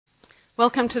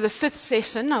Welcome to the fifth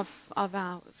session of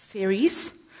our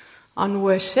series on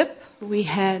worship. We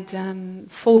had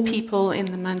 4 people in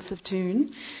the month of June,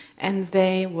 and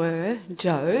they were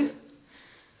Joe,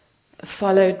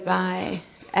 followed by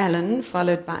Alan,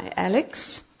 followed by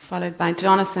Alex, followed by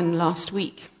Jonathan last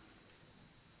week.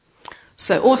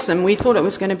 So awesome. We thought it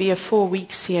was going to be a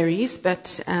 4-week series,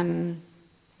 but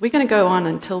we're going to go on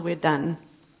until we're done.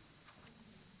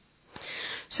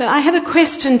 So I have a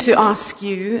question to ask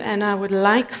you, and I would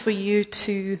like for you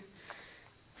to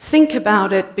think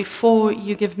about it before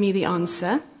you give me the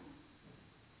answer.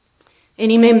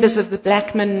 Any members of the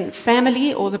Blackman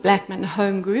family or the Blackman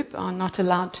home group are not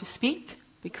allowed to speak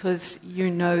because you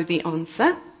know the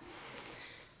answer.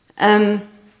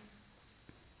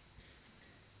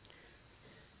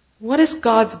 What is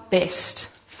God's best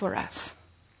for us?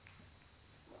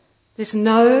 There's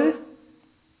no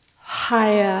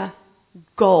higher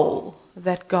goal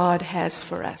that God has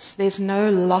for us. There's no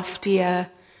loftier.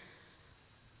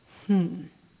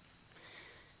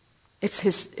 It's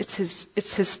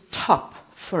his top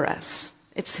for us.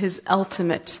 It's his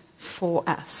ultimate for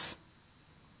us.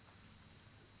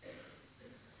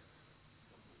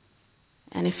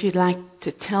 And if you'd like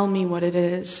to tell me what it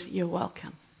is, you're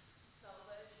welcome.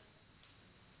 Salvation.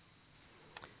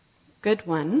 Good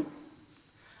one.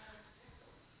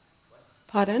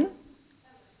 Pardon?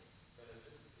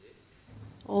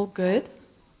 All good.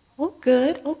 All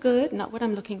good. All good. Not what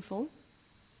I'm looking for.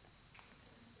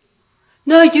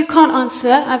 No, you can't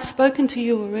answer. I've spoken to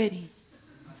you already.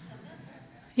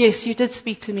 Yes, you did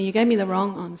speak to me. You gave me the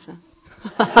wrong answer.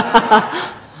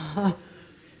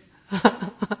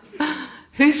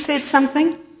 Who said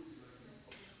something?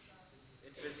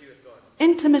 Intimacy with God.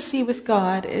 Intimacy with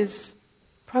God is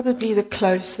probably the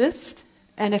closest,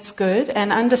 and it's good.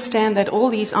 And understand that all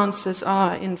these answers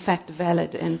are, in fact,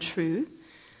 valid and true.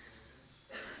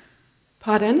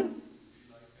 Pardon?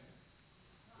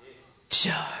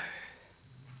 Joe.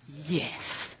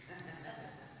 Yes.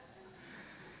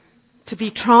 To be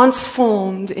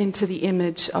transformed into the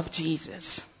image of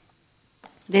Jesus.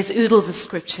 There's oodles of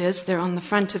scriptures. They're on the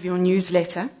front of your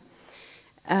newsletter.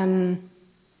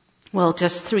 Well,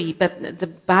 just 3, but the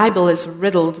Bible is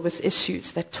riddled with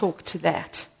issues that talk to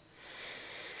that.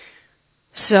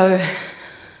 So,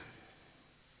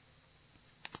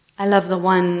 I love the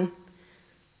one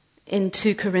in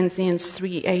 2 Corinthians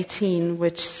 3:18,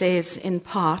 which says in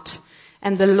part,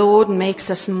 "And the Lord makes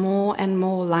us more and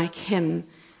more like him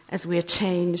as we are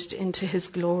changed into his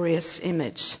glorious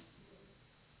image."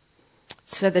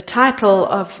 So the title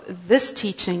of this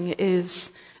teaching is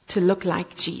 "To Look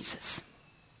Like Jesus."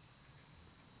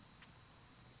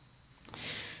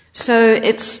 So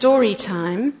it's story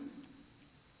time.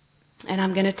 And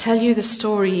I'm going to tell you the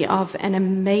story of an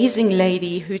amazing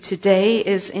lady who today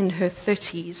is in her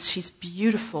 30s. She's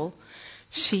beautiful.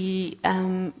 She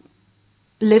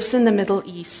lives in the Middle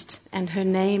East, and her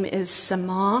name is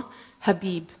Samar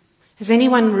Habib. Has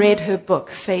anyone read her book,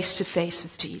 Face to Face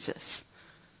with Jesus?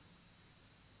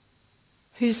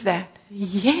 Who's that?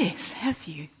 Yes, have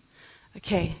you?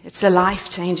 Okay, it's a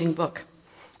life-changing book.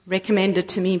 Recommended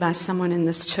to me by someone in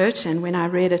this church, and when I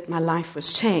read it, my life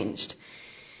was changed.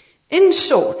 In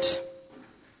short,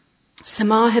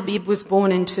 Samar Habib was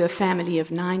born into a family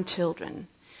of 9 children,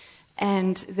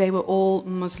 and they were all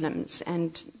Muslims,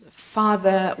 and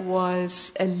father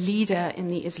was a leader in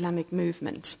the Islamic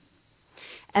movement.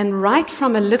 And right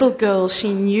from a little girl,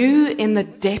 she knew in the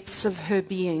depths of her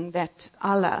being that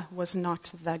Allah was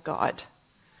not the God.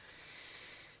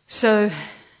 So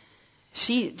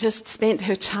she just spent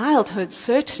her childhood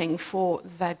searching for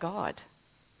the God,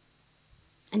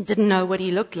 and didn't know what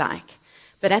he looked like.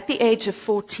 But at the age of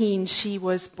 14, she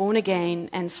was born again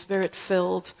and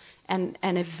spirit-filled, and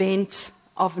an event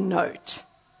of note.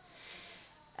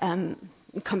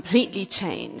 Completely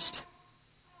changed.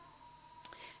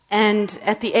 And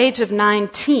at the age of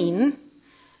 19,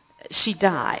 she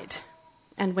died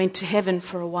and went to heaven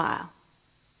for a while.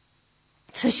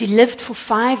 So she lived for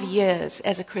 5 years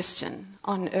as a Christian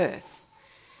on earth.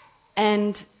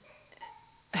 And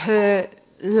her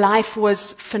life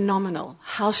was phenomenal.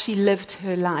 How she lived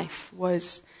her life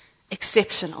was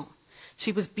exceptional.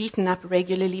 She was beaten up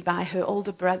regularly by her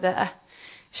older brother.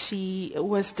 She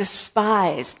was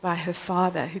despised by her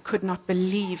father, who could not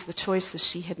believe the choices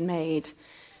she had made.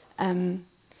 Men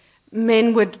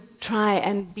would try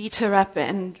and beat her up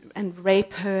and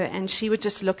rape her, and she would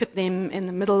just look at them in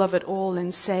the middle of it all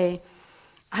and say,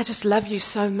 "I just love you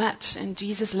so much, and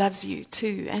Jesus loves you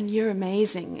too, and you're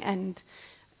amazing." And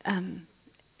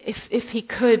if he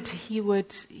could, he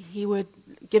would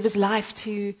give his life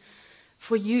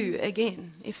for you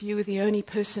again, if you were the only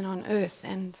person on earth.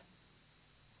 And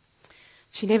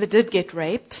She never did get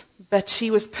raped, but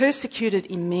she was persecuted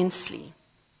immensely.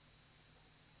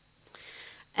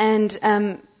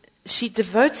 And she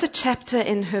devotes a chapter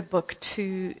in her book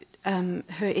to her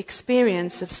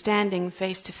experience of standing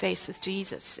face to face with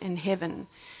Jesus in heaven.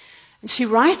 And she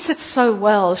writes it so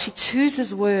well. She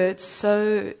chooses words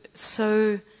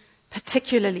so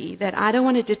particularly that I don't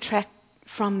want to detract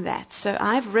from that. So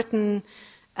I've written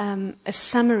a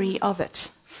summary of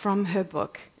it from her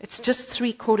book. It's just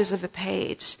 3/4 of a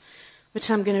page, which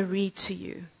I'm going to read to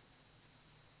you.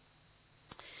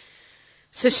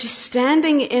 So she's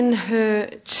standing in her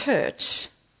church,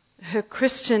 her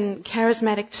Christian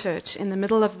charismatic church, in the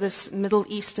middle of this Middle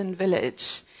Eastern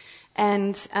village.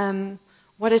 And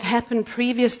what had happened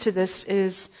previous to this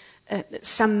is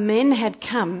some men had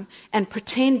come and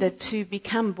pretended to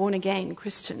become born-again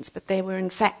Christians, but they were in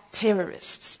fact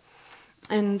terrorists.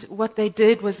 And what they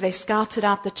did was they scouted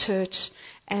out the church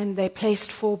and they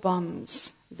placed 4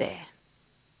 bombs there.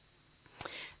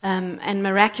 And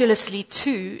miraculously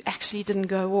 2 actually didn't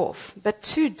go off, but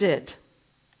 2 did.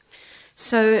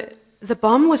 So the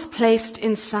bomb was placed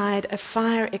inside a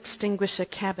fire extinguisher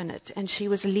cabinet, and she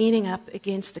was leaning up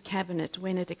against the cabinet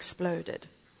when it exploded.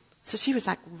 So she was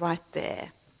like right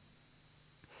there.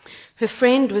 Her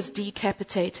friend was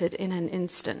decapitated in an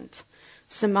instant.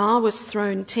 Samar was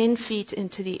thrown 10 feet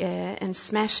into the air and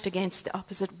smashed against the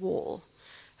opposite wall.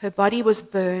 Her body was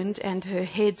burned and her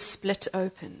head split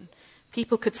open.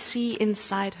 People could see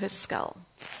inside her skull.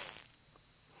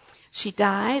 She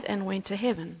died and went to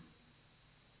heaven.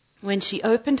 When she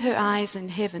opened her eyes in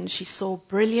heaven, she saw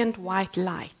brilliant white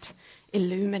light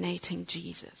illuminating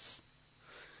Jesus.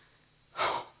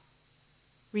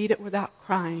 Read it without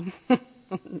crying.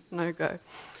 No go.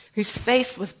 Whose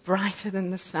face was brighter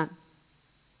than the sun.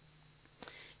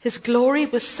 His glory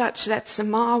was such that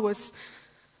Samar was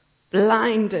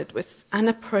blinded with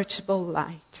unapproachable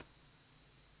light.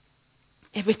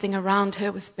 Everything around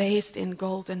her was bathed in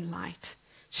golden light.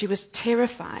 She was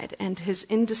terrified, and his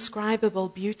indescribable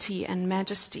beauty and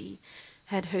majesty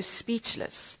had her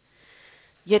speechless.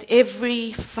 Yet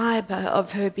every fiber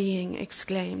of her being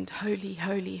exclaimed, "Holy,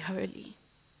 holy, holy."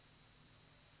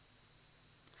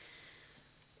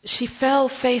 She fell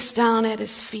face down at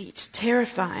his feet,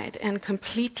 terrified and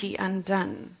completely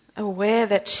undone, aware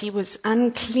that she was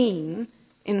unclean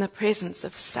in the presence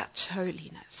of such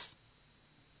holiness.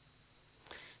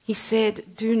 He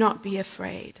said, "Do not be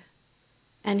afraid."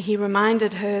 And he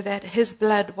reminded her that his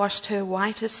blood washed her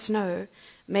white as snow,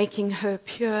 making her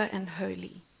pure and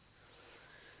holy.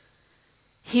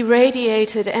 He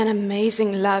radiated an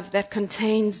amazing love that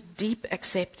contained deep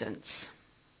acceptance.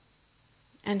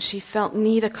 And she felt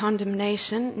neither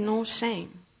condemnation nor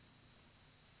shame.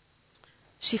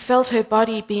 She felt her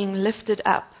body being lifted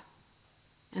up,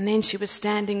 and then she was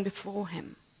standing before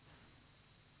him.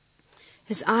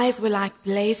 His eyes were like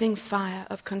blazing fire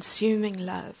of consuming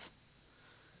love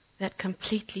that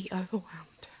completely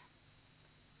overwhelmed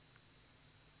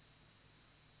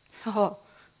her. Oh,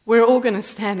 we're all going to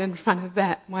stand in front of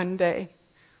that one day.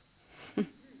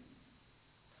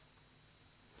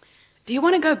 Do you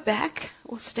want to go back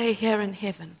or stay here in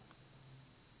heaven?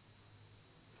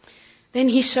 Then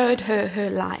he showed her her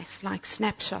life like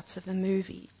snapshots of a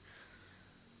movie.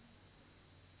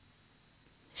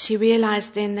 She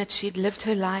realized then that she'd lived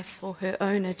her life for her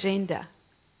own agenda.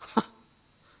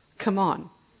 Come on.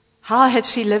 How had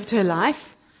she lived her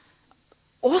life?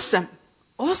 Awesome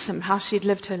how she'd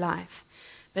lived her life.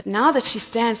 But now that she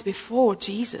stands before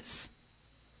Jesus,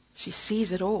 she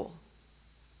sees it all.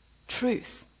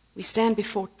 Truth. We stand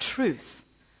before truth.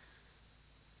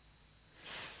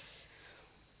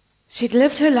 She'd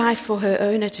lived her life for her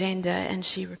own agenda, and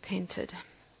she repented.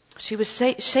 She was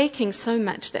shaking so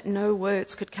much that no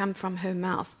words could come from her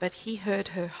mouth, but he heard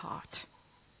her heart.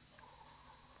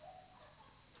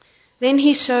 Then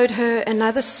he showed her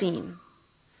another scene,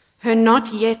 her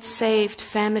not yet saved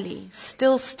family,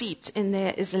 still steeped in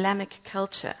their Islamic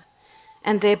culture,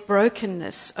 and their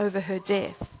brokenness over her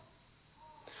death.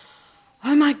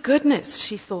 Oh my goodness,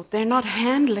 she thought, they're not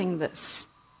handling this.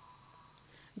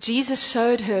 Jesus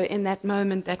showed her in that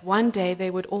moment that one day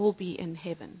they would all be in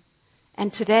heaven.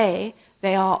 And today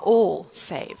they are all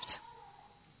saved.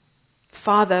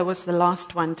 Father was the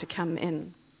last one to come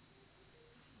in.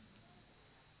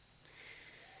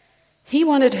 He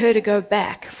wanted her to go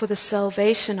back for the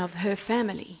salvation of her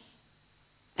family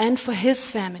and for his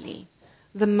family,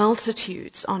 the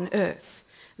multitudes on earth,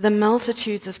 the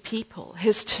multitudes of people,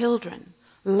 his children,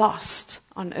 lost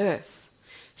on earth.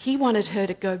 He wanted her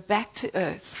to go back to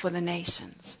earth for the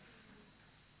nations.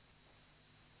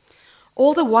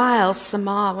 All the while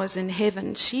Samar was in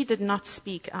heaven, she did not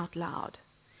speak out loud.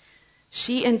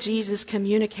 She and Jesus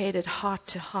communicated heart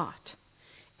to heart.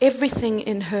 Everything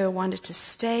in her wanted to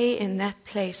stay in that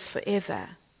place forever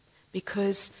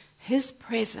because his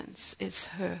presence is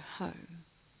her home.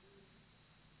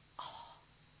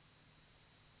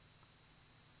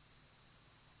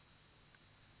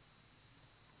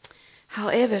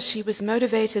 However, she was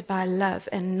motivated by love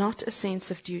and not a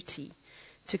sense of duty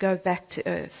to go back to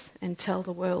earth and tell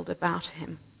the world about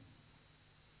him.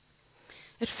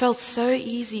 It felt so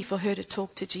easy for her to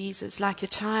talk to Jesus, like a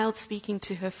child speaking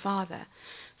to her father.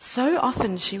 So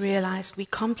often she realized we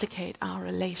complicate our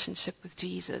relationship with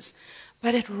Jesus,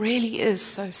 but it really is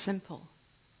so simple.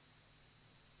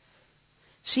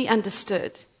 She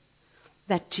understood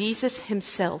that Jesus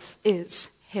himself is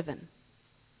heaven.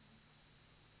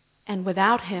 And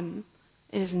without him,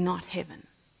 it is not heaven.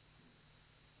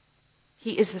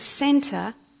 He is the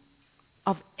center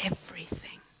of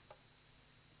everything.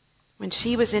 When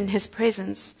she was in his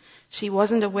presence, she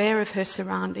wasn't aware of her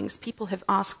surroundings. People have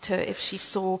asked her if she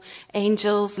saw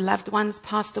angels, loved ones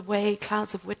passed away,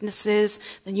 clouds of witnesses,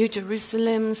 the New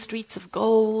Jerusalem, streets of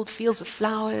gold, fields of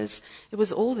flowers. It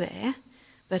was all there,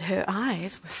 but her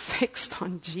eyes were fixed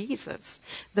on Jesus,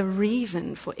 the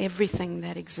reason for everything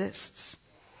that exists.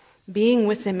 Being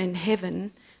with him in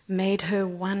heaven made her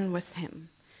one with him.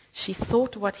 She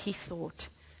thought what he thought.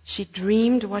 She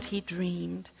dreamed what he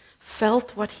dreamed,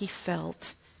 felt what he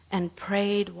felt, and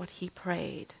prayed what he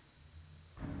prayed.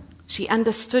 She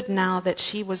understood now that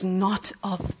she was not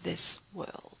of this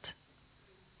world.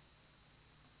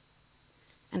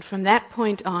 And from that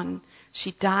point on,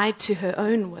 she died to her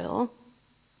own will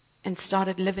and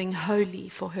started living wholly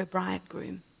for her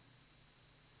bridegroom.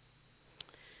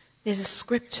 There's a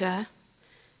scripture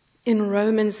in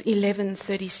Romans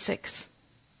 11:36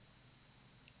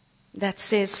 that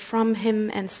says, "From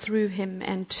him and through him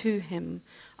and to him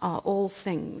are all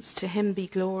things. To him be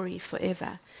glory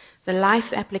forever." The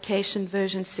Life Application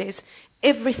version says,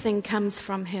 "Everything comes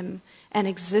from him and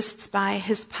exists by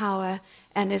his power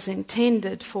and is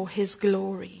intended for his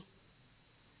glory."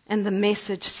 And the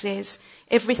Message says,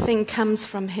 "Everything comes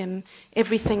from him,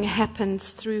 everything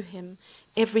happens through him,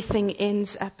 everything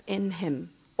ends up in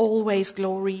him. Always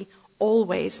glory,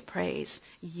 always praise.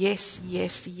 Yes,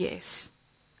 yes, yes."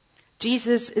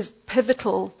 Jesus is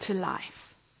pivotal to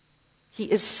life. He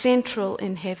is central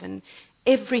in heaven.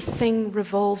 Everything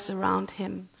revolves around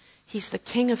him. He's the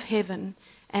King of heaven,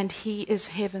 and he is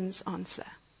heaven's answer.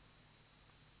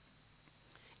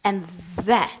 And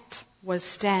that was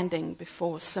standing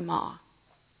before Samar.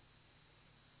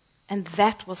 And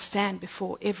that will stand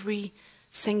before every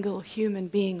single human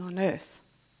being on earth.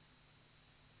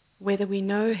 Whether we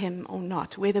know him or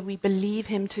not, whether we believe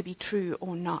him to be true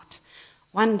or not,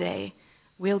 one day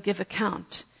we'll give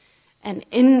account. And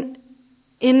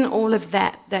in all of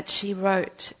that she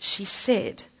wrote, she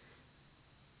said,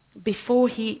 before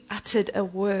he uttered a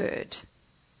word,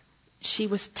 she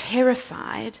was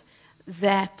terrified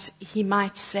that he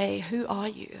might say, "Who are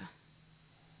you?"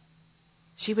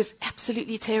 She was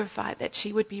absolutely terrified that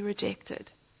she would be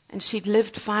rejected. And she'd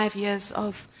lived 5 years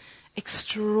of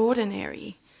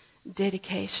extraordinary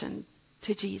dedication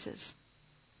to Jesus.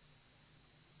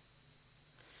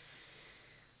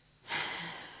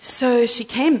 So she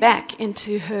came back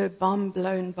into her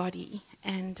bomb-blown body,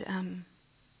 and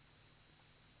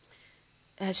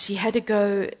she had to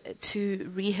go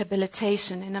to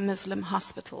rehabilitation in a Muslim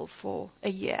hospital for a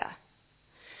year.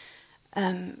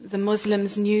 The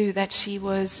Muslims knew that she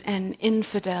was an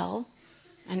infidel.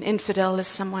 An infidel is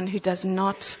someone who does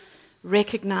not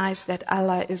recognize that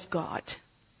Allah is God.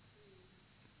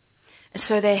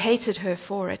 So they hated her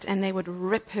for it, and they would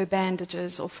rip her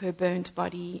bandages off her burnt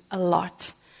body a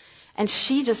lot. And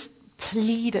she just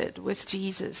pleaded with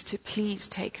Jesus to please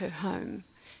take her home.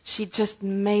 She just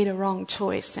made a wrong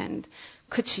choice, and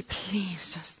could she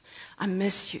please just, I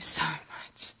miss you so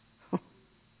much.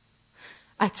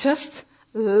 I just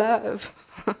love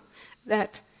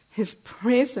that his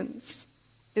presence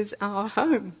is our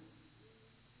home.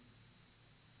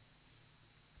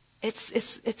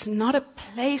 It's not a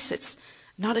place, it's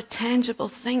not a tangible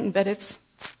thing, but it's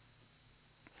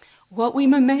what we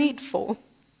were made for.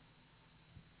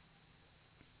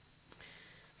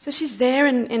 So she's there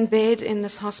in bed in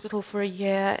this hospital for a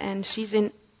year, and she's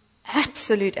in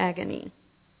absolute agony.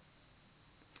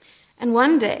 And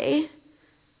one day,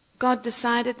 God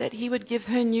decided that he would give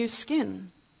her new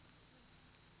skin.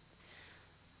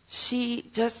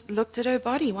 She just looked at her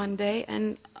body one day,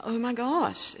 and oh my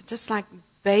gosh, just like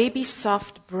baby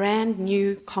soft, brand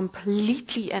new,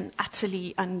 completely and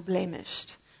utterly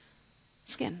unblemished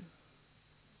skin.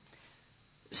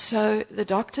 So the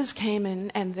doctors came in,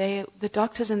 and the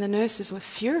doctors and the nurses were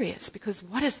furious because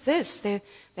what is this? They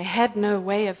had no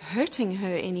way of hurting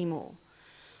her anymore.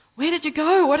 Where did you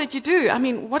go? What did you do? I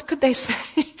mean, what could they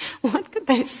say? What could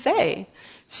they say?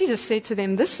 She just said to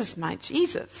them, "This is my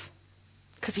Jesus,"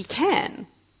 because he can.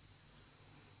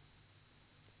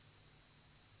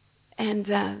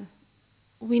 And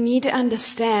we need to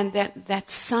understand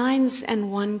that signs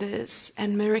and wonders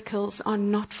and miracles are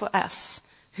not for us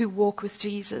who walk with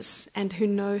Jesus and who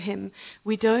know him.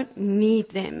 We don't need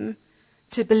them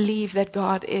to believe that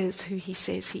God is who he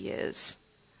says he is.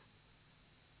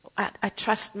 I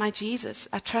trust my Jesus.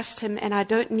 I trust him, and I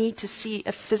don't need to see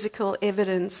a physical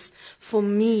evidence for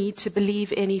me to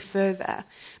believe any further.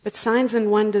 But signs and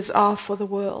wonders are for the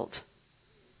world.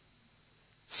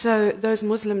 So those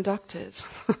Muslim doctors,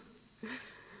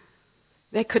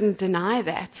 they couldn't deny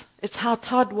that. It's how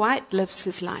Todd White lives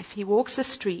his life. He walks the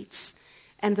streets,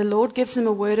 and the Lord gives him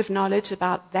a word of knowledge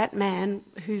about that man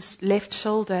whose left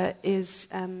shoulder is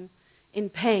in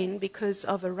pain because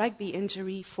of a rugby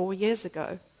injury 4 years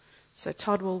ago. So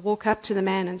Todd will walk up to the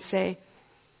man and say,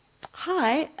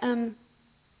 "Hi,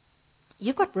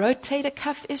 you've got rotator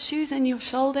cuff issues in your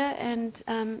shoulder, and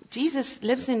Jesus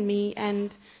lives in me,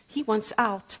 and he wants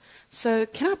out. So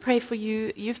can I pray for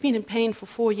you? You've been in pain for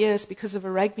 4 years because of a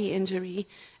rugby injury."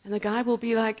 And the guy will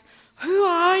be like, "Who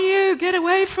are you? Get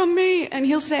away from me." And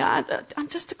he'll say, I'm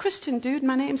just a Christian, dude.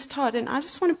 My name's Todd, and I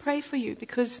just want to pray for you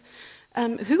because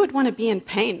who would want to be in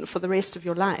pain for the rest of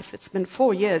your life? It's been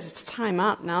 4 years. It's time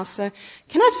out now. So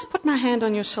can I just put my hand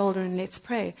on your shoulder and let's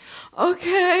pray?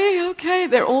 Okay.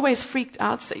 They're always freaked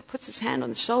out. So he puts his hand on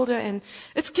the shoulder and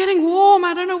it's getting warm.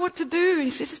 I don't know what to do. And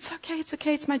he says, it's okay.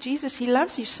 It's my Jesus. He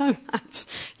loves you so much.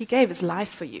 He gave his life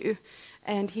for you.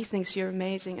 And he thinks you're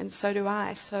amazing. And so do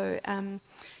I. So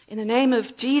in the name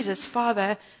of Jesus,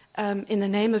 Father, in the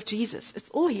name of Jesus. It's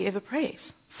all he ever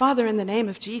prays. Father, in the name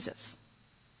of Jesus.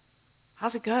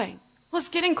 How's it going? Well, it's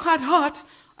getting quite hot.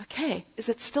 Okay. Is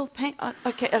it still pain?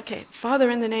 Okay.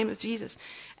 Father, in the name of Jesus.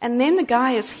 And then the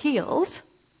guy is healed.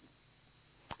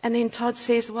 And then Todd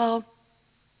says, well,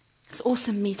 it's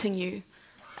awesome meeting you.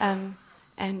 And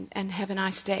have a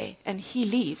nice day. And he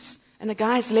leaves. And the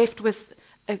guy's left with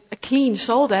a clean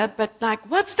shoulder, but like,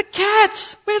 what's the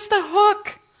catch? Where's the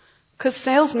hook? Because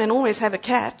salesmen always have a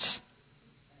catch.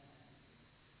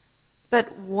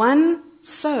 But one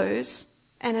sows,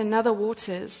 and another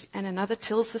waters, and another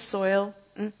tills the soil.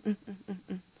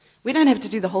 We don't have to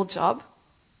do the whole job.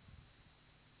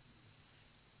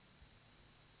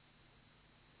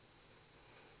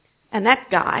 And that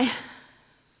guy,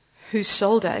 whose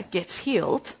shoulder gets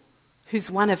healed,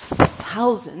 who's one of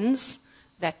thousands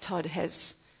that Todd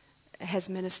has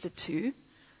ministered to,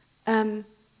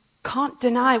 can't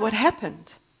deny what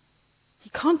happened. He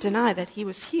can't deny that he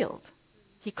was healed.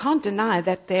 He can't deny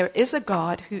that there is a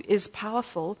God who is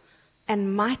powerful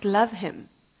and might love him.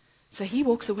 So he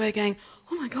walks away going,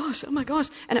 oh my gosh.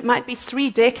 And it might be 3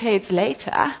 decades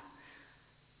later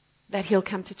that he'll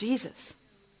come to Jesus.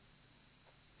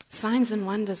 Signs and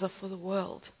wonders are for the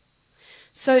world.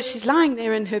 So she's lying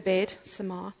there in her bed,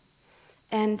 Samar,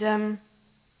 and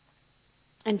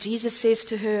Jesus says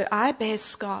to her, I bear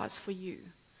scars for you.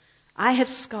 I have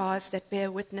scars that bear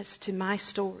witness to my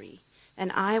story.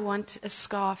 And I want a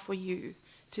scar for you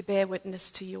to bear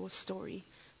witness to your story.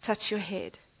 Touch your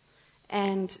head.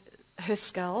 And her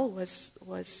skull was.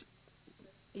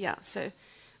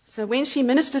 So when she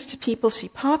ministers to people, she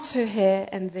parts her hair,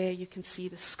 and there you can see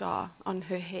the scar on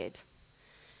her head.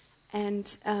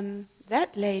 And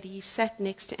that lady sat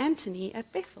next to Anthony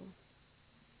at Bethel.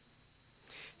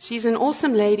 She's an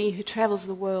awesome lady who travels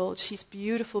the world. She's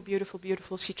beautiful, beautiful,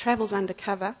 beautiful. She travels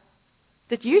undercover.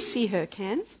 Did you see her,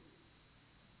 Cans?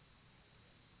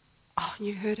 Oh,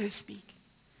 you heard her speak.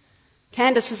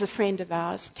 Candace is a friend of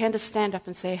ours. Candace, stand up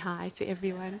and say hi to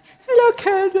everyone. Hello,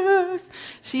 Candace.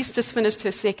 She's just finished her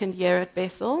 2nd year at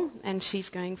Bethel, and she's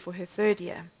going for her 3rd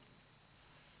year.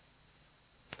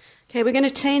 Okay, we're going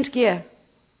to change gear.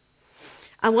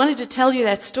 I wanted to tell you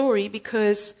that story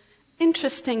because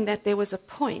interesting that there was a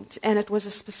point, and it was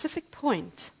a specific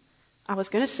point. I was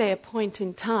going to say a point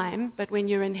in time, but when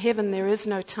you're in heaven, there is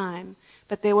no time.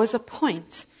 But there was a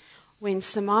point when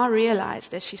Samar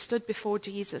realized as she stood before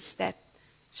Jesus that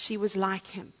she was like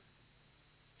him.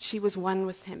 She was one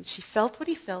with him. She felt what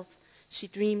he felt. She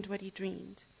dreamed what he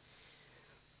dreamed.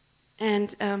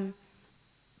 And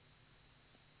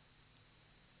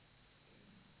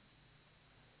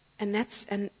that's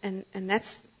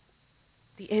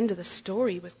the end of the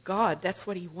story with God. That's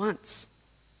what he wants.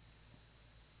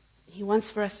 He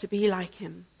wants for us to be like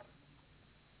him.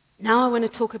 Now I want to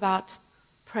talk about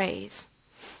praise.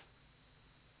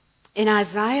 In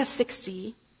Isaiah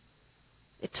 60,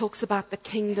 it talks about the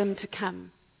kingdom to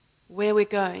come, where we're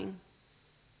going.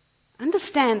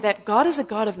 Understand that God is a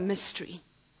God of mystery.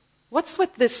 What's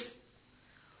with this?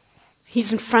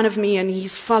 He's in front of me and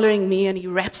he's following me and he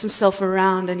wraps himself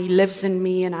around and he lives in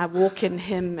me and I walk in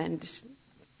him and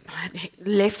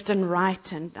left and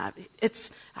right. And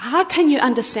how can you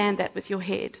understand that with your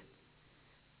head?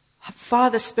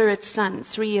 Father, Spirit, Son,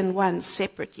 3 in 1,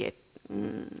 separate yet.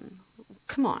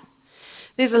 Come on.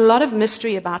 There's a lot of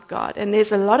mystery about God, and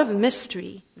there's a lot of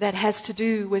mystery that has to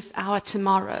do with our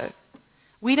tomorrow.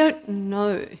 We don't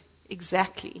know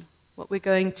exactly what we're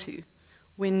going to.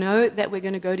 We know that we're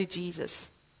going to go to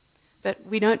Jesus, but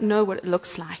we don't know what it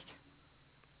looks like.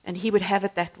 And he would have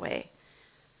it that way.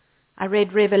 I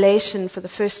read Revelation for the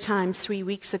first time 3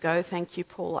 weeks ago, thank you,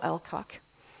 Paul Alcock,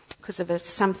 because of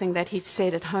something that he'd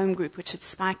said at home group which had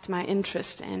spiked my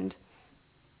interest, and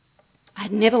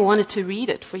I'd never wanted to read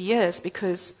it for years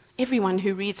because everyone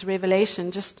who reads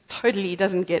Revelation just totally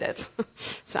doesn't get it.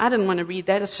 So I didn't want to read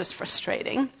that. It's just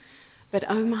frustrating. But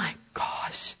oh my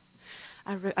gosh,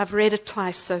 I've read it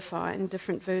twice so far in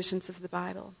different versions of the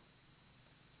Bible.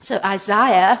 So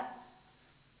Isaiah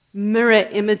mirror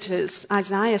images,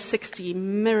 Isaiah 60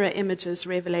 mirror images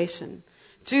Revelation.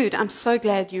 Dude, I'm so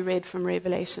glad you read from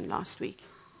Revelation last week.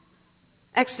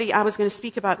 Actually, I was going to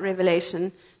speak about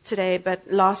Revelation today, but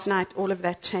last night all of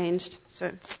that changed.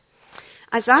 So,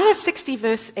 Isaiah 60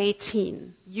 verse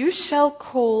 18. You shall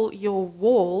call your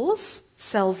walls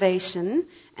salvation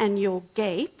and your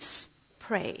gates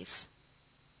praise.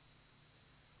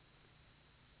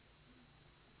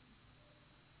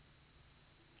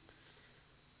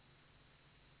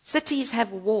 Cities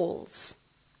have walls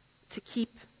to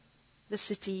keep the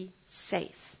city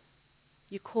safe.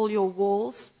 You call your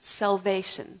walls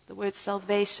salvation. The word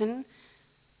salvation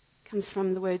comes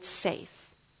from the word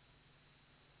safe.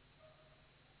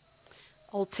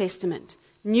 Old Testament.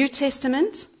 New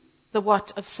Testament, the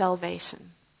what of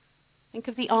salvation? Think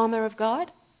of the armor of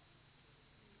God.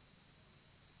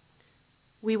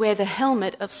 We wear the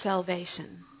helmet of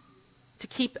salvation to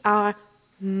keep our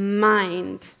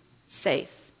mind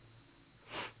safe.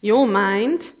 Your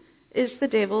mind is the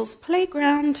devil's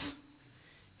playground.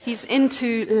 He's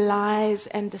into lies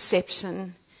and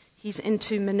deception. He's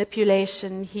into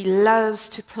manipulation. He loves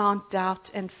to plant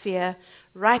doubt and fear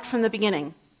right from the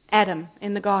beginning. Adam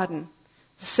in the garden,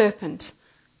 the serpent.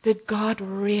 Did God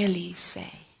really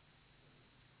say?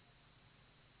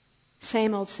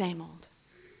 Same old, same old.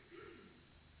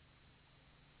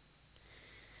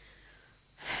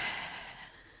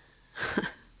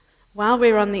 While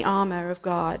we're on the armor of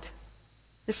God,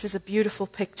 this is a beautiful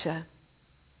picture.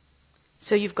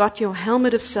 So you've got your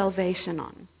helmet of salvation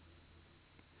on.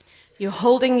 You're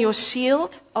holding your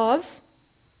shield of?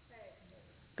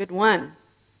 Good one.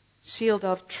 Shield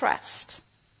of trust.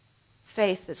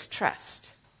 Faith is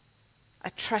trust. I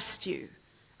trust you.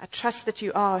 I trust that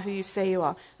you are who you say you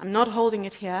are. I'm not holding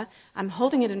it here. I'm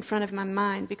holding it in front of my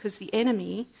mind because the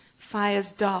enemy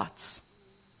fires darts.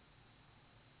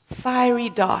 Fiery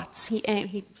darts.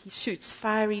 He shoots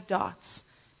fiery darts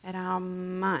at our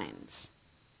minds.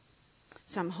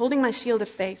 So I'm holding my shield of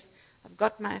faith. I've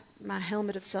got my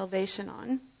helmet of salvation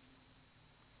on.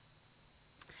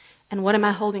 And what am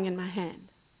I holding in my hand?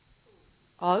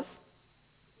 Of?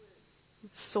 The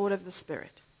sword of the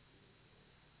Spirit,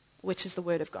 which is the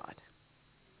Word of God.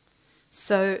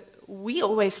 So we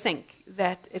always think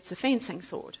that it's a fencing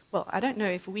sword. Well, I don't know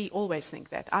if we always think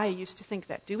that. I used to think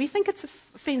that. Do we think it's a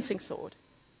fencing sword?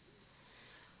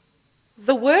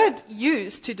 The word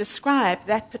used to describe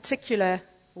that particular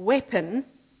weapon,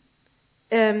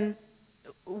 it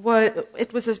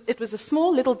was a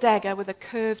small little dagger with a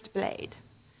curved blade.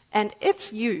 And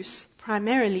its use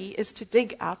primarily is to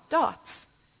dig out darts.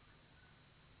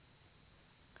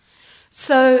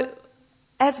 So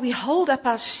as we hold up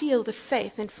our shield of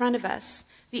faith in front of us,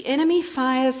 the enemy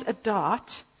fires a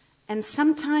dart, and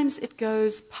sometimes it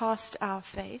goes past our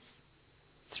faith,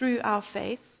 through our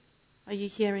faith. Are you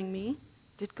hearing me?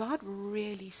 Did God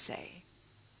really say?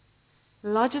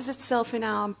 Lodges itself in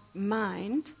our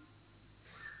mind,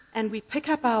 and we pick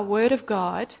up our word of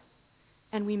God,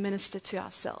 and we minister to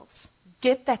ourselves.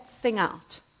 Get that thing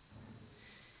out.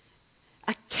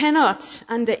 I cannot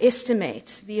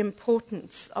underestimate the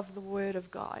importance of the Word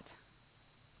of God.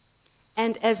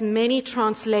 And as many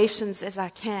translations as I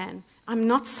can, I'm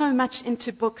not so much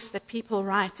into books that people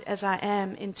write as I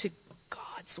am into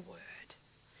God's Word.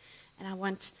 And I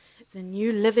want the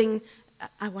New Living,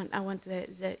 I want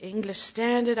the English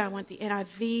Standard, I want the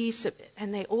NIV,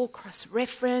 and they all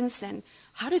cross-reference, and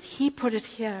how did he put it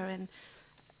here? And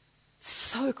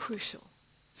so crucial.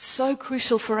 So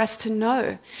crucial for us to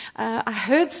know. I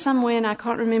heard somewhere, and I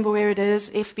can't remember where it is,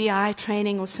 FBI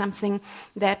training or something,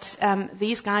 that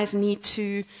these guys need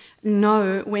to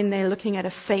know when they're looking at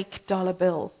a fake dollar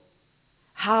bill.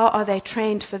 How are they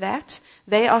trained for that?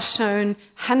 They are shown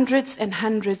hundreds and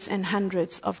hundreds and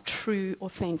hundreds of true,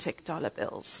 authentic dollar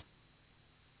bills.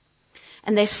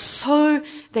 And they feel,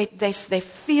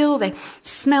 they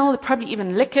smell, they probably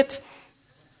even lick it.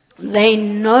 They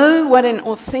know what an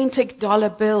authentic dollar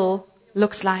bill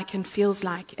looks like and feels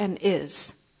like and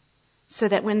is. So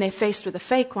that when they're faced with a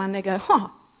fake one, they go,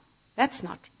 that's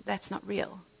not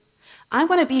real. I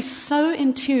want to be so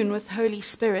in tune with Holy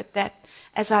Spirit that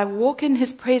as I walk in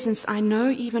His presence, I know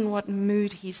even what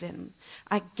mood He's in.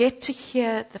 I get to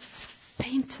hear the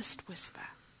faintest whisper.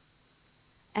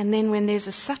 And then when there's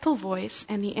a subtle voice,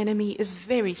 and the enemy is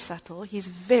very subtle, he's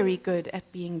very good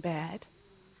at being bad,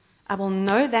 I will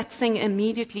know that thing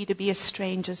immediately to be a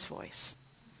stranger's voice.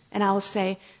 And I will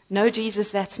say, no,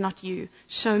 Jesus, that's not you.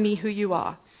 Show me who you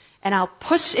are. And I'll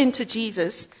push into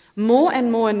Jesus more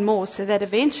and more and more so that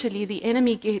eventually the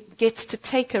enemy gets to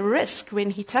take a risk when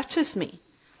he touches me.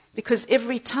 Because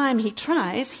every time he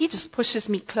tries, he just pushes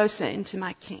me closer into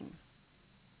my King.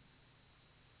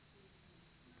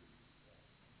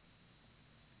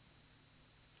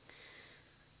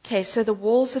 Okay, so the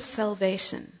walls of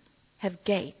salvation have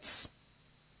gates,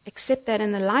 except that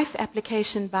in the Life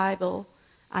Application Bible,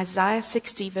 Isaiah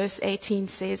 60 verse 18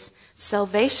 says,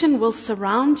 salvation will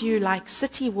surround you like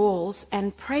city walls,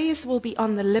 and praise will be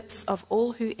on the lips of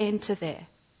all who enter there.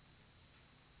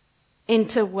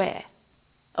 Enter where?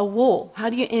 A wall. How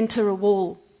do you enter a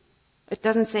wall? It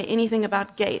doesn't say anything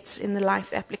about gates in the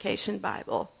Life Application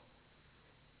Bible.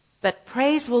 But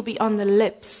praise will be on the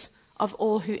lips of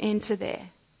all who enter there.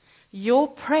 Your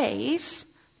praise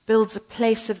builds a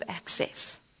place of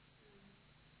access.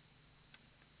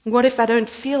 What if I don't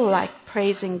feel like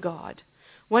praising God?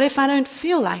 What if I don't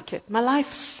feel like it? My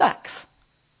life sucks.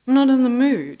 I'm not in the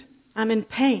mood. I'm in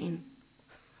pain.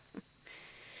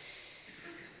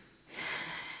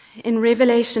 In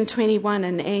Revelation 21,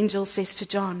 an angel says to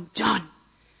John, John,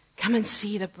 come and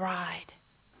see the bride.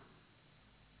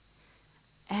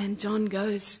 And John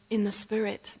goes in the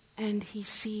Spirit, and he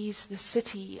sees the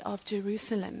city of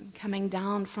Jerusalem coming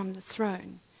down from the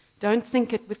throne. Don't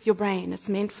think it with your brain. It's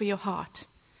meant for your heart.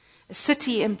 A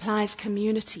city implies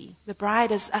community. The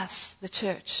bride is us, the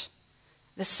church.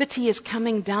 The city is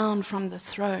coming down from the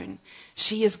throne.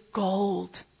 She is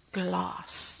gold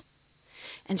glass.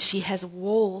 And she has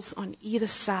walls on either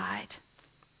side,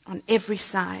 on every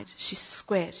side. She's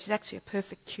square. She's actually a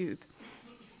perfect cube.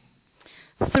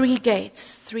 3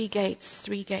 gates, 3 gates,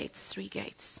 3 gates, 3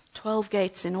 gates. 12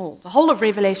 gates in all. The whole of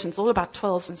Revelation is all about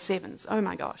 12s and 7s. Oh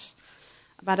my gosh.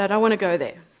 But I don't want to go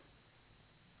there.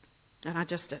 And I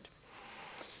just did.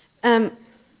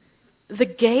 The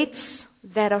gates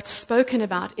that are spoken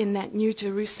about in that New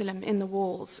Jerusalem in the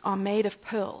walls are made of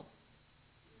pearl.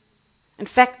 In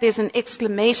fact, there's an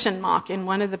exclamation mark in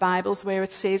one of the Bibles where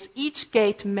it says, each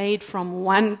gate made from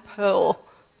one pearl.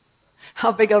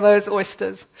 How big are those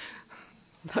oysters?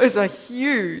 Those are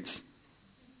huge.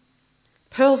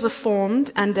 Pearls are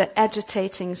formed under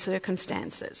agitating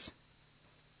circumstances.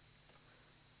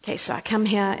 Okay, so I come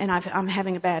here and I'm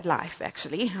having a bad life,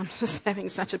 actually. I'm just having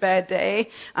such a bad day.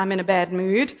 I'm in a bad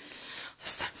mood. I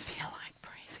just don't feel like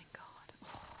praising God.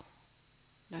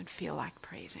 Don't feel like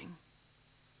praising.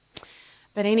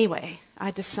 But anyway, I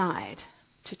decide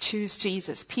to choose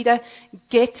Jesus. Peter,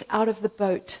 get out of the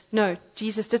boat. No,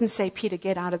 Jesus didn't say, Peter,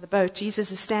 get out of the boat.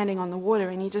 Jesus is standing on the water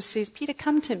and he just says, Peter,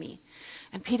 come to me.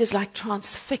 And Peter's like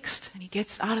transfixed and he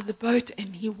gets out of the boat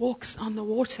and he walks on the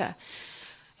water.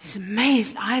 He's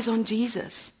amazed, eyes on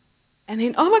Jesus. And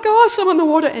then, oh my gosh, I'm on the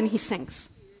water, and he sinks.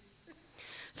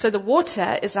 So the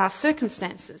water is our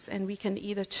circumstances, and we can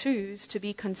either choose to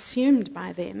be consumed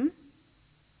by them,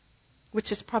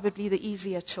 which is probably the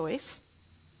easier choice,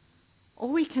 or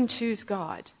we can choose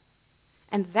God.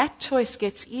 And that choice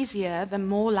gets easier the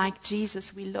more like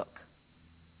Jesus we look.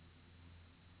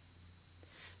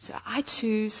 So I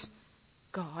choose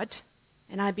God,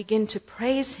 and I begin to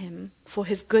praise Him for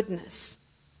His goodness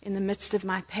in the midst of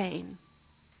my pain.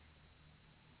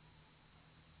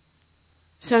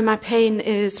 So my pain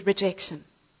is rejection.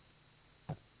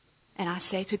 And I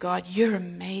say to God, you're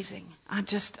amazing. I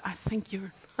think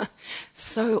you're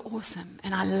so awesome.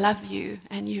 And I love you.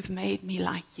 And you've made me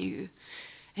like you.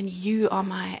 And you are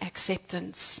my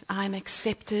acceptance. I'm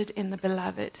accepted in the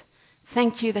beloved.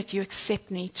 Thank you that you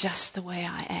accept me just the way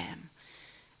I am.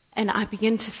 And I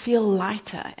begin to feel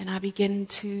lighter. And I begin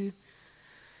to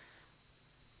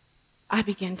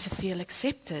feel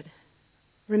accepted.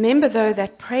 Remember, though,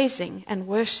 that praising and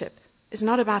worship is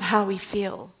not about how we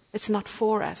feel. It's not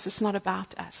for us. It's not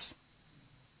about us.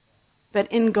 But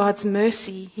in God's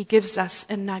mercy, He gives us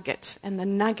a nugget. And the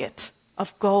nugget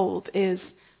of gold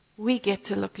is we get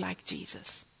to look like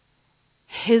Jesus.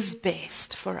 His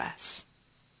best for us.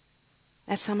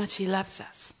 That's how much He loves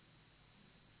us.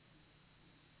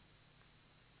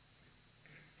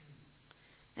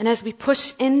 And as we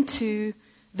push into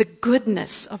the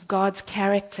goodness of God's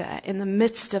character in the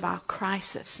midst of our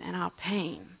crisis and our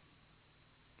pain,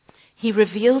 He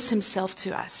reveals Himself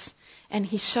to us and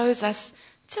He shows us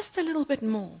just a little bit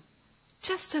more,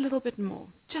 just a little bit more,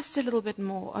 just a little bit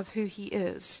more of who He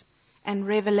is. And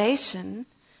revelation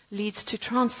leads to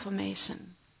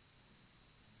transformation.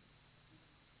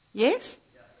 Yes?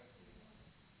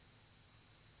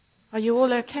 Are you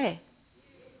all okay?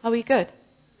 Are we good?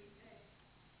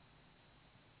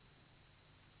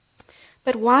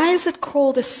 But why is it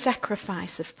called a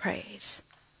sacrifice of praise?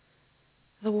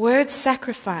 The word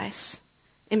sacrifice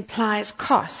implies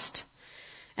cost.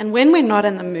 And when we're not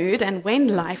in the mood and when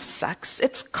life sucks,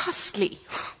 it's costly.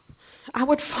 I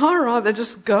would far rather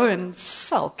just go and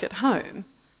sulk at home.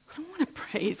 I don't want to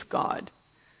praise God.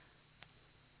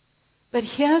 But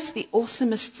here's the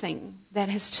awesomest thing that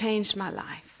has changed my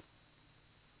life.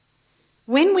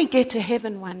 When we get to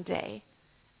heaven one day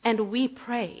and we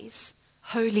praise,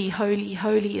 holy, holy,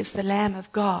 holy is the Lamb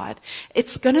of God,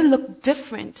 it's going to look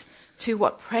different to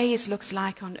what praise looks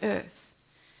like on earth.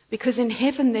 Because in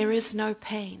heaven there is no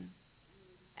pain.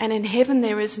 And in heaven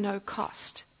there is no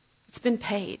cost. It's been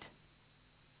paid.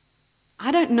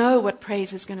 I don't know what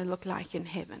praise is going to look like in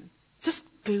heaven. It's just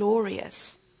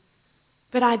glorious.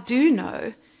 But I do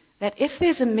know that if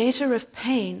there's a measure of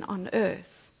pain on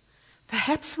earth,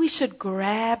 perhaps we should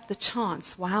grab the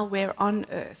chance while we're on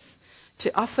earth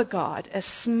to offer God a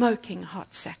smoking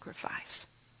hot sacrifice.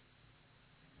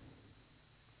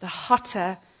 The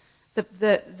hotter,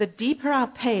 the deeper our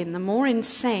pain, the more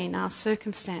insane our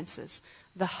circumstances,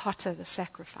 the hotter the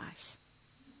sacrifice.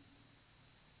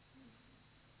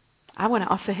 I want to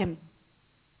offer Him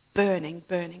burning,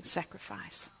 burning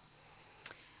sacrifice.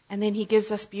 And then He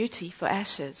gives us beauty for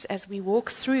ashes as we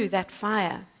walk through that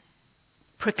fire,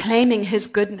 proclaiming His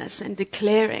goodness and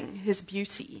declaring His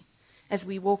beauty. As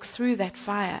we walk through that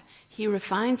fire, He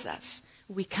refines us.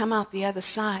 We come out the other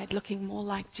side looking more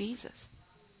like Jesus.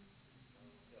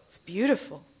 It's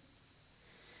beautiful.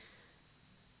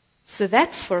 So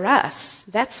that's for us.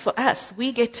 That's for us.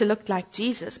 We get to look like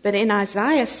Jesus. But in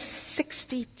Isaiah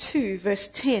 62, verse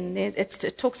 10,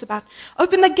 it talks about,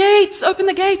 open the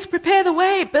gates, prepare the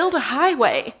way, build a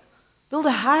highway. Build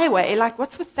a highway. Like,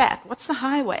 what's with that? What's the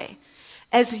highway?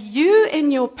 As you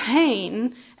in your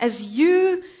pain, as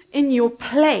you in your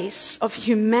place of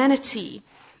humanity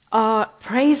are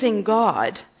praising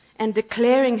God and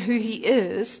declaring who He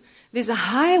is, there's a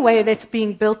highway that's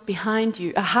being built behind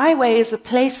you. A highway is a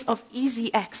place of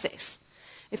easy access.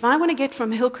 If I want to get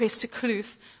from Hillcrest to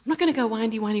Kloof, I'm not going to go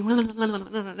windy,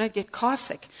 get car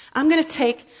sick. I'm going to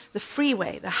take the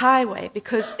freeway, the highway,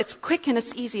 because it's quick and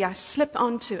it's easy. I slip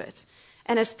onto it.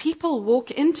 And as people walk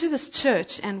into this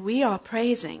church and we are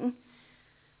praising,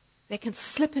 they can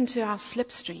slip into our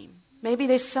slipstream. Maybe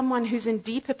there's someone who's in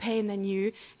deeper pain than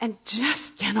you and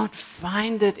just cannot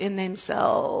find it in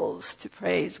themselves to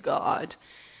praise God.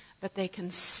 But they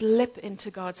can slip into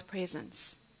God's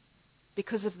presence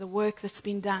because of the work that's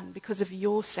been done, because of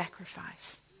your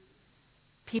sacrifice.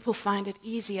 People find it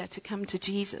easier to come to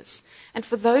Jesus. And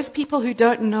for those people who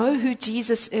don't know who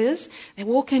Jesus is, they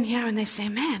walk in here and they say,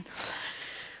 man,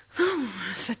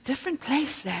 it's a different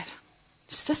place that.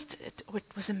 It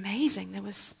was amazing.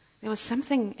 There was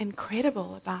something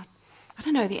incredible about, I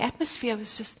don't know, the atmosphere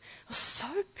was so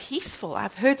peaceful.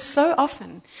 I've heard so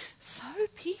often, so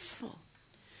peaceful.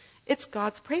 It's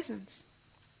God's presence.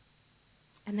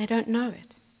 And they don't know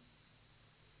it.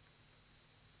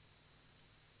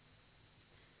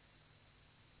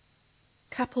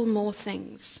 Couple more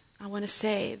things. I want to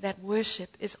say that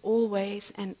worship is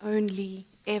always and only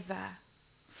ever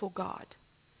for God.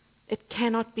 It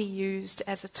cannot be used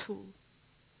as a tool.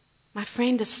 My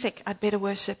friend is sick. I'd better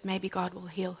worship. Maybe God will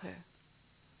heal her.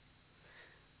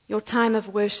 Your time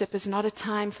of worship is not a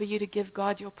time for you to give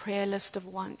God your prayer list of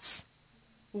wants.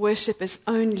 Worship is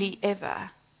only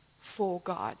ever for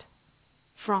God,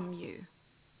 from you.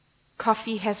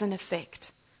 Coffee has an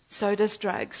effect. So does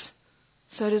drugs.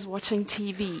 So does watching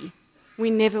TV. We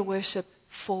never worship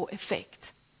for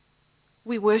effect.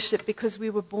 We worship because we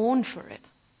were born for it.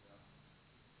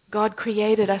 God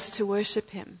created us to worship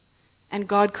Him, and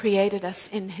God created us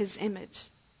in His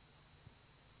image.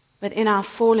 But in our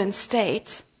fallen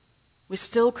state, we're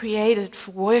still created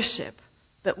for worship,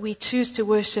 but we choose to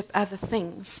worship other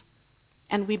things,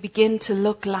 and we begin to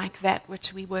look like that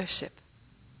which we worship.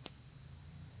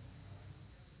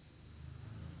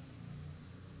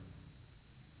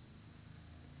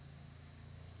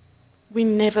 We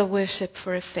never worship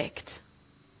for effect.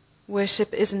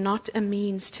 Worship is not a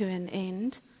means to an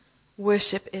end.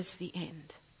 Worship is the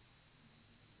end.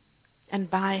 And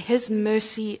by His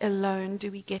mercy alone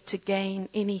do we get to gain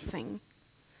anything.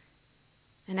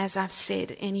 And as I've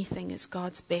said, anything is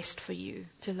God's best for you,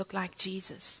 to look like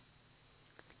Jesus.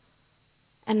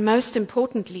 And most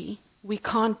importantly, we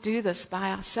can't do this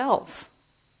by ourselves.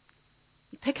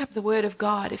 You pick up the Word of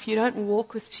God. If you don't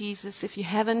walk with Jesus, if you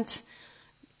haven't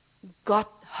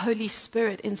got Holy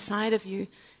Spirit inside of you,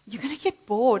 you're going to get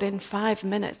bored in 5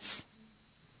 minutes.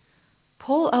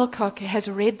 Paul Alcock has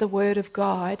read the Word of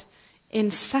God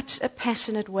in such a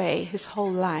passionate way his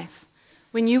whole life.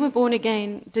 When you were born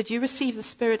again, did you receive the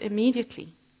Spirit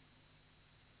immediately?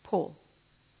 Paul.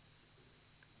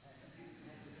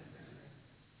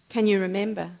 Can you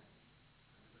remember?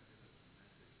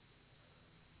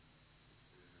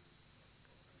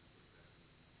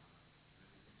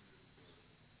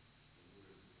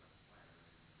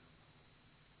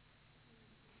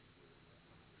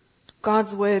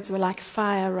 God's words were like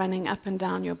fire running up and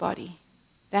down your body.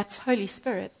 That's Holy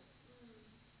Spirit.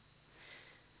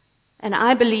 And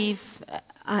I believe,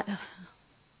 I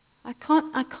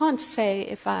can't say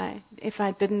if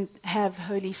I didn't have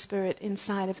Holy Spirit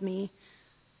inside of me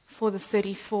for the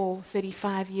 34,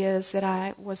 35 years that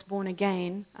I was born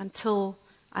again until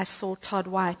I saw Todd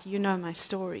White. You know my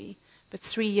story. But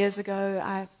 3 years ago,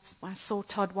 I saw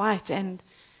Todd White, and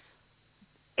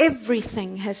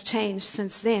everything has changed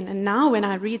since then. And now when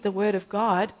I read the Word of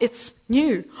God, it's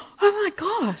new. Oh my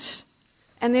gosh.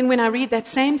 And then when I read that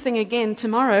same thing again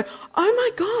tomorrow, oh my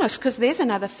gosh, because there's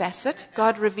another facet,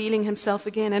 God revealing Himself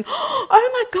again. And oh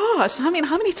my gosh, I mean,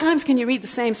 how many times can you read the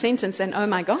same sentence and oh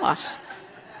my gosh?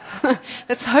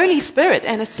 It's Holy Spirit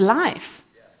and it's life.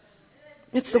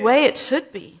 It's the way it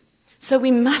should be. So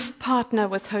we must partner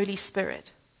with Holy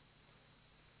Spirit.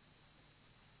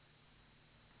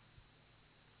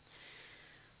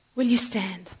 Will you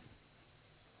stand?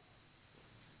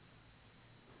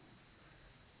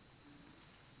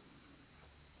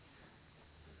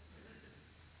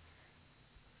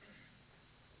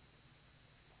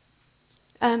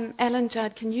 Alan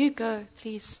Judd, can you go,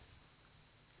 please,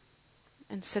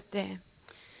 and sit there?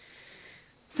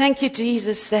 Thank you,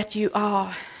 Jesus, that you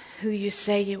are who you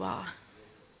say you are.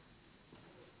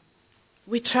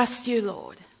 We trust you,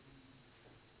 Lord.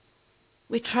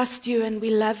 We trust you and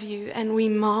we love you and we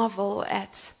marvel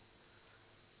at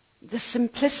the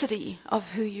simplicity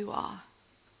of who you are.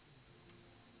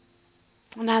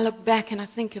 And I look back and I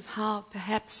think of how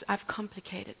perhaps I've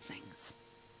complicated things.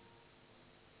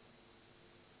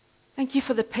 Thank you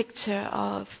for the picture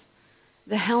of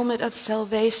the helmet of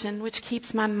salvation, which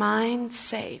keeps my mind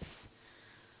safe,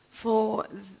 for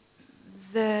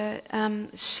the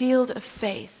shield of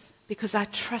faith, because I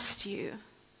trust you.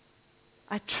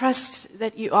 I trust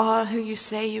that you are who you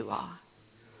say you are.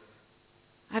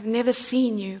 I've never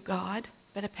seen you, God,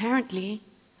 but apparently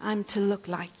I'm to look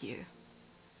like you.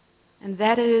 And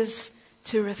that is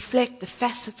to reflect the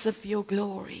facets of your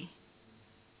glory.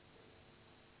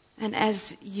 And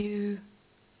as you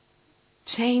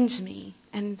change me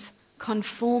and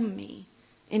conform me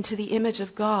into the image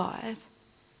of God,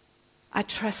 I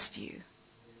trust you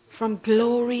from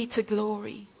glory to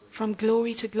glory. From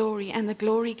glory to glory, and the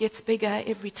glory gets bigger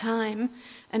every time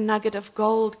a nugget of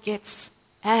gold gets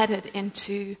added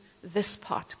into this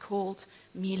pot called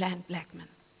Milan Blackman.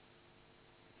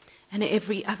 And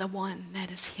every other one that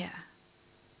is here.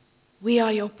 We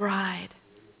are your bride,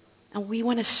 and we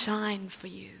want to shine for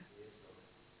you.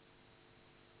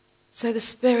 So the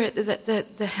Spirit,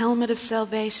 the helmet of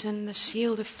salvation, the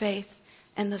shield of faith,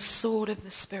 and the sword of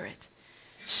the Spirit.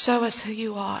 Show us who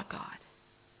you are, God.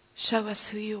 Show us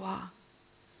who you are.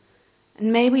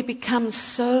 And may we become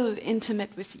so intimate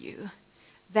with you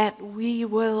that we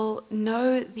will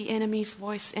know the enemy's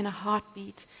voice in a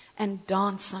heartbeat and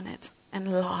dance on it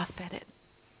and laugh at it.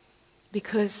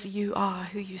 Because you are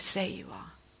who you say you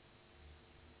are.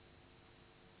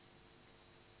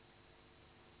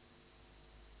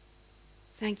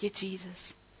 Thank you,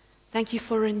 Jesus. Thank you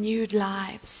for renewed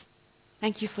lives.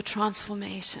 Thank you for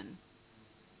transformation.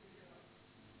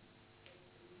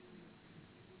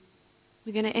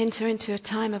 We're going to enter into a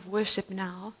time of worship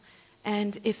now.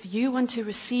 And if you want to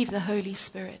receive the Holy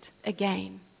Spirit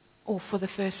again or for the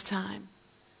first time,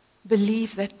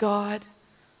 believe that God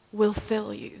will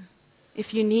fill you.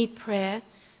 If you need prayer,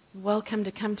 welcome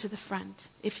to come to the front.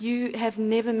 If you have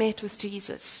never met with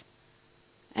Jesus,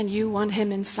 and you want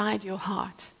him inside your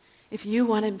heart, if you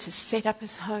want him to set up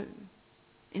his home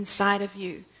inside of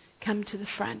you, come to the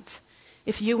front.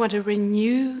 If you want to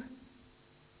renew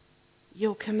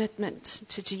your commitment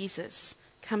to Jesus,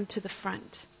 come to the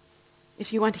front.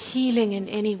 If you want healing in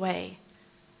any way,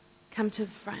 come to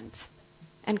the front.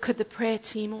 And could the prayer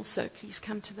team also please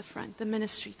come to the front, the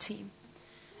ministry team,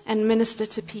 and minister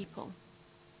to people.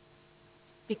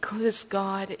 Because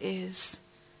God has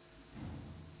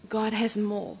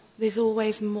more. There's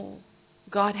always more.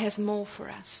 God has more for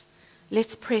us.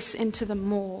 Let's press into the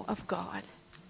more of God.